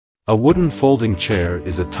A wooden folding chair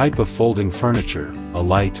is a type of folding furniture, a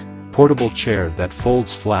light, portable chair that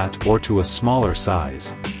folds flat or to a smaller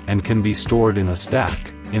size, and can be stored in a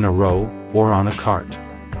stack, in a row, or on a cart.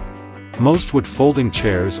 Most wood folding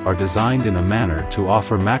chairs are designed in a manner to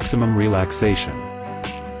offer maximum relaxation.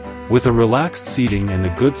 With a relaxed seating and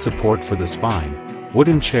a good support for the spine,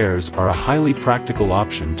 wooden chairs are a highly practical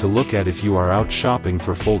option to look at if you are out shopping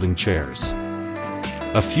for folding chairs.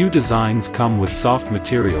 A few designs come with soft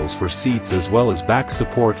materials for seats as well as back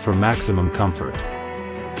support for maximum comfort.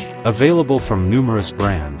 Available from numerous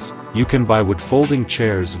brands, you can buy wood folding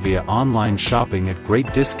chairs via online shopping at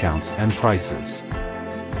great discounts and prices.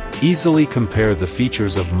 Easily compare the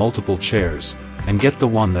features of multiple chairs, and get the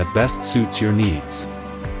one that best suits your needs.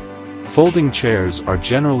 Folding chairs are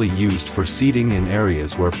generally used for seating in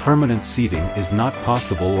areas where permanent seating is not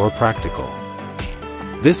possible or practical.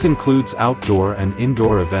 This includes outdoor and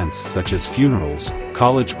indoor events such as funerals,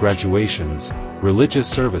 college graduations, religious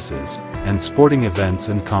services, and sporting events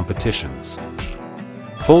and competitions.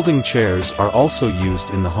 Folding chairs are also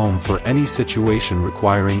used in the home for any situation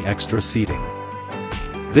requiring extra seating.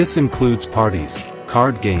 This includes parties,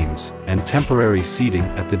 card games, and temporary seating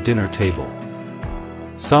at the dinner table.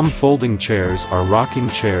 Some folding chairs are rocking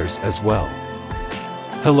chairs as well.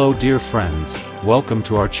 Hello dear friends, welcome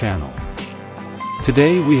to our channel.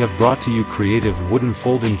 Today we have brought to you creative wooden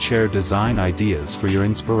folding chair design ideas for your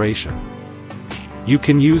inspiration. You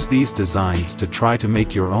can use these designs to try to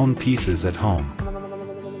make your own pieces at home.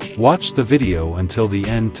 Watch the video until the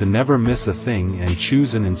end to never miss a thing and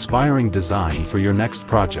choose an inspiring design for your next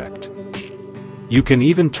project. You can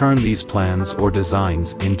even turn these plans or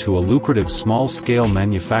designs into a lucrative small-scale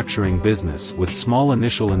manufacturing business with small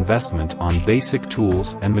initial investment on basic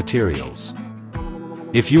tools and materials.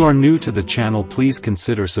 If you are new to the channel, please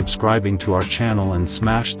consider subscribing to our channel and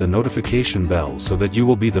smash the notification bell so that you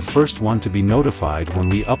will be the first one to be notified when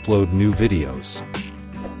we upload new videos.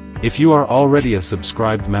 If you are already a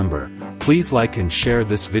subscribed member, please like and share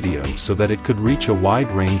this video so that it could reach a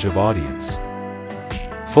wide range of audience.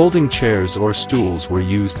 Folding chairs or stools were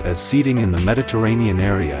used as seating in the Mediterranean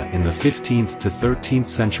area in the 15th to 13th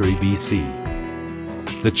century BC.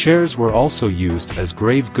 The chairs were also used as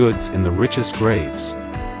grave goods in the richest graves.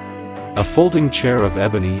 A folding chair of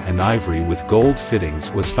ebony and ivory with gold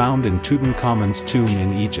fittings was found in Tutankhamun's tomb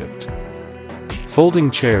in Egypt.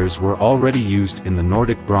 Folding chairs were already used in the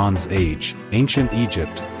Nordic Bronze Age, ancient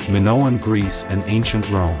Egypt, Minoan Greece and ancient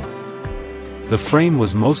Rome. The frame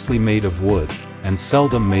was mostly made of wood, and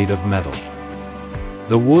seldom made of metal.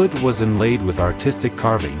 The wood was inlaid with artistic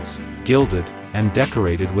carvings, gilded, and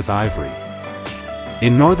decorated with ivory.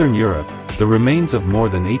 In Northern Europe, the remains of more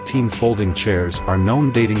than 18 folding chairs are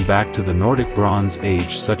known dating back to the Nordic Bronze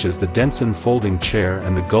Age, such as the Denson folding chair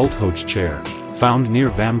and the Guldhøj chair, found near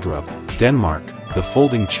Vamdrup, Denmark. The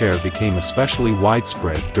folding chair became especially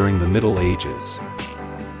widespread during the Middle Ages.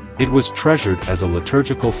 It was treasured as a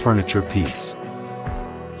liturgical furniture piece.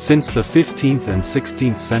 Since the 15th and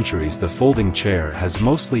 16th centuries, the folding chair has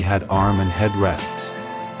mostly had arm and head rests.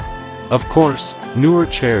 Of course, newer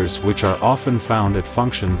chairs which are often found at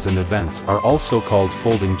functions and events are also called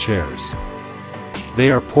folding chairs.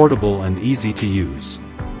 They are portable and easy to use.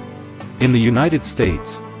 In the United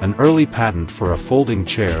States, an early patent for a folding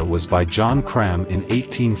chair was by John Cram in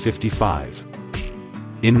 1855.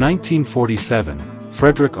 In 1947,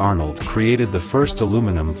 Frederick Arnold created the first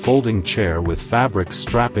aluminum folding chair with fabric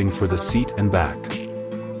strapping for the seat and back.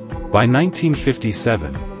 By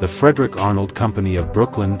 1957, the Frederick Arnold Company of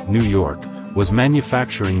Brooklyn, New York, was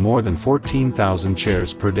manufacturing more than 14,000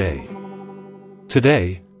 chairs per day.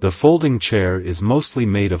 Today, the folding chair is mostly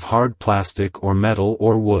made of hard plastic or metal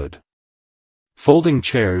or wood. Folding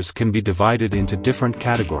chairs can be divided into different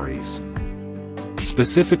categories.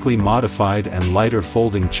 Specifically modified and lighter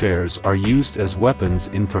folding chairs are used as weapons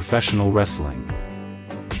in professional wrestling.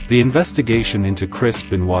 The investigation into Chris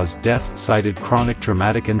Benoit's death cited chronic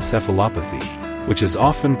traumatic encephalopathy, which is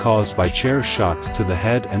often caused by chair shots to the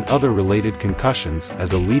head and other related concussions,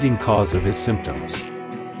 as a leading cause of his symptoms.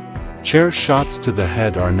 Chair shots to the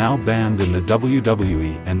head are now banned in the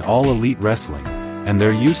WWE and All Elite Wrestling, and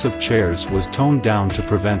their use of chairs was toned down to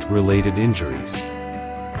prevent related injuries.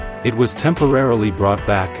 It was temporarily brought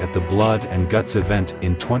back at the Blood and Guts event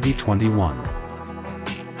in 2021.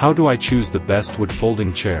 How do I choose the best wood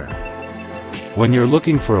folding chair? When you're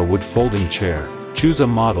looking for a wood folding chair, choose a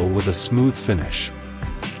model with a smooth finish.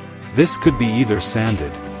 This could be either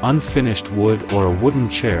sanded, unfinished wood or a wooden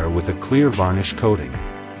chair with a clear varnish coating.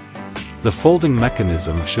 The folding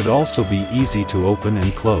mechanism should also be easy to open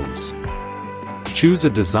and close. Choose a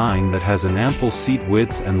design that has an ample seat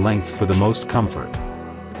width and length for the most comfort.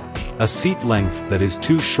 A seat length that is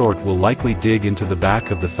too short will likely dig into the back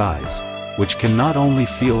of the thighs, which can not only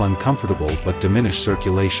feel uncomfortable but diminish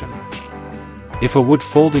circulation. If a wood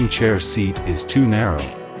folding chair seat is too narrow,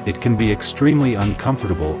 it can be extremely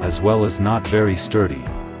uncomfortable as well as not very sturdy.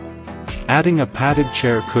 Adding a padded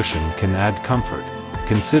chair cushion can add comfort.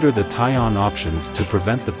 Consider the tie-on options to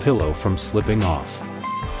prevent the pillow from slipping off.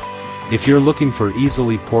 If you're looking for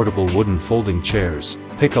easily portable wooden folding chairs,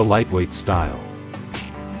 pick a lightweight style.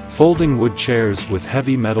 Folding wood chairs with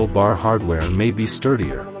heavy metal bar hardware may be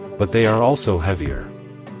sturdier, but they are also heavier.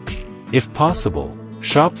 If possible,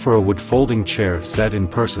 shop for a wood folding chair set in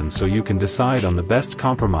person so you can decide on the best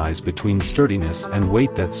compromise between sturdiness and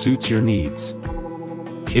weight that suits your needs.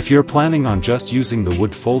 If you're planning on just using the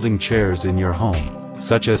wood folding chairs in your home,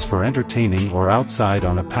 such as for entertaining or outside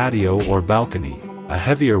on a patio or balcony, a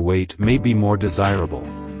heavier weight may be more desirable.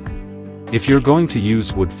 If you're going to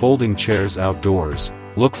use wood folding chairs outdoors,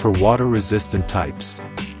 look for water-resistant types.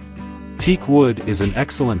 Teak wood is an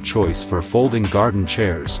excellent choice for folding garden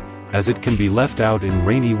chairs, as it can be left out in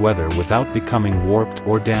rainy weather without becoming warped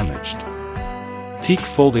or damaged. Teak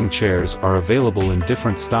folding chairs are available in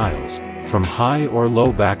different styles, from high or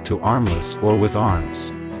low back to armless or with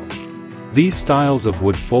arms. These styles of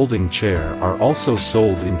wood folding chair are also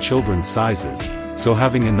sold in children's sizes, so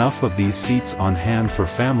having enough of these seats on hand for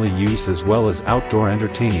family use as well as outdoor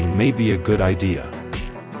entertaining may be a good idea.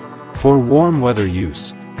 For warm weather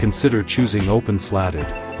use, consider choosing open slatted,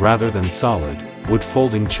 rather than solid, wood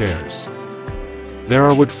folding chairs. There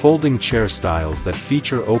are wood folding chair styles that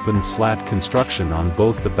feature open slat construction on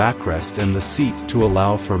both the backrest and the seat to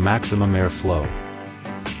allow for maximum airflow.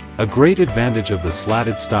 A great advantage of the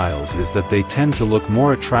slatted styles is that they tend to look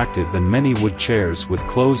more attractive than many wood chairs with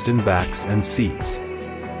closed-in backs and seats.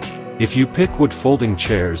 If you pick wood folding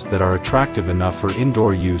chairs that are attractive enough for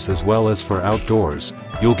indoor use as well as for outdoors,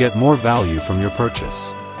 you'll get more value from your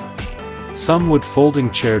purchase. Some wood folding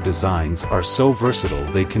chair designs are so versatile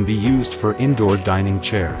they can be used for indoor dining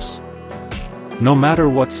chairs. No matter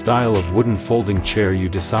what style of wooden folding chair you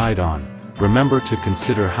decide on, remember to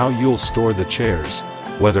consider how you'll store the chairs,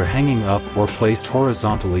 whether hanging up or placed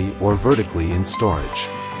horizontally or vertically in storage.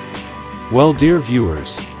 Well, dear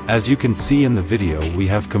viewers, as you can see in the video, we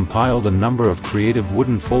have compiled a number of creative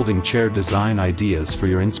wooden folding chair design ideas for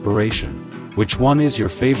your inspiration. Which one is your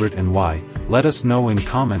favorite and why? Let us know in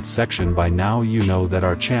comments section. By now you know that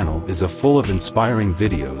our channel is full of inspiring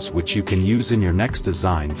videos which you can use in your next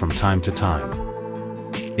design from time to time.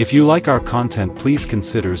 If you like our content, please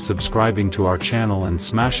consider subscribing to our channel and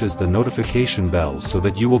smashes the notification bell so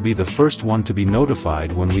that you will be the first one to be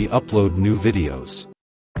notified when we upload new videos.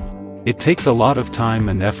 It takes a lot of time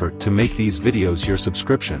and effort to make these videos. Your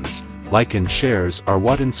subscriptions, like and shares are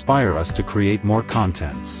what inspire us to create more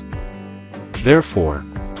contents. Therefore,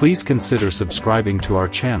 please consider subscribing to our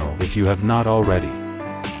channel if you have not already.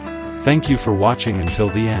 Thank you for watching until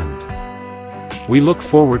the end. We look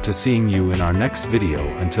forward to seeing you in our next video.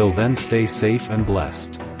 Until then, stay safe and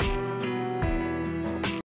blessed.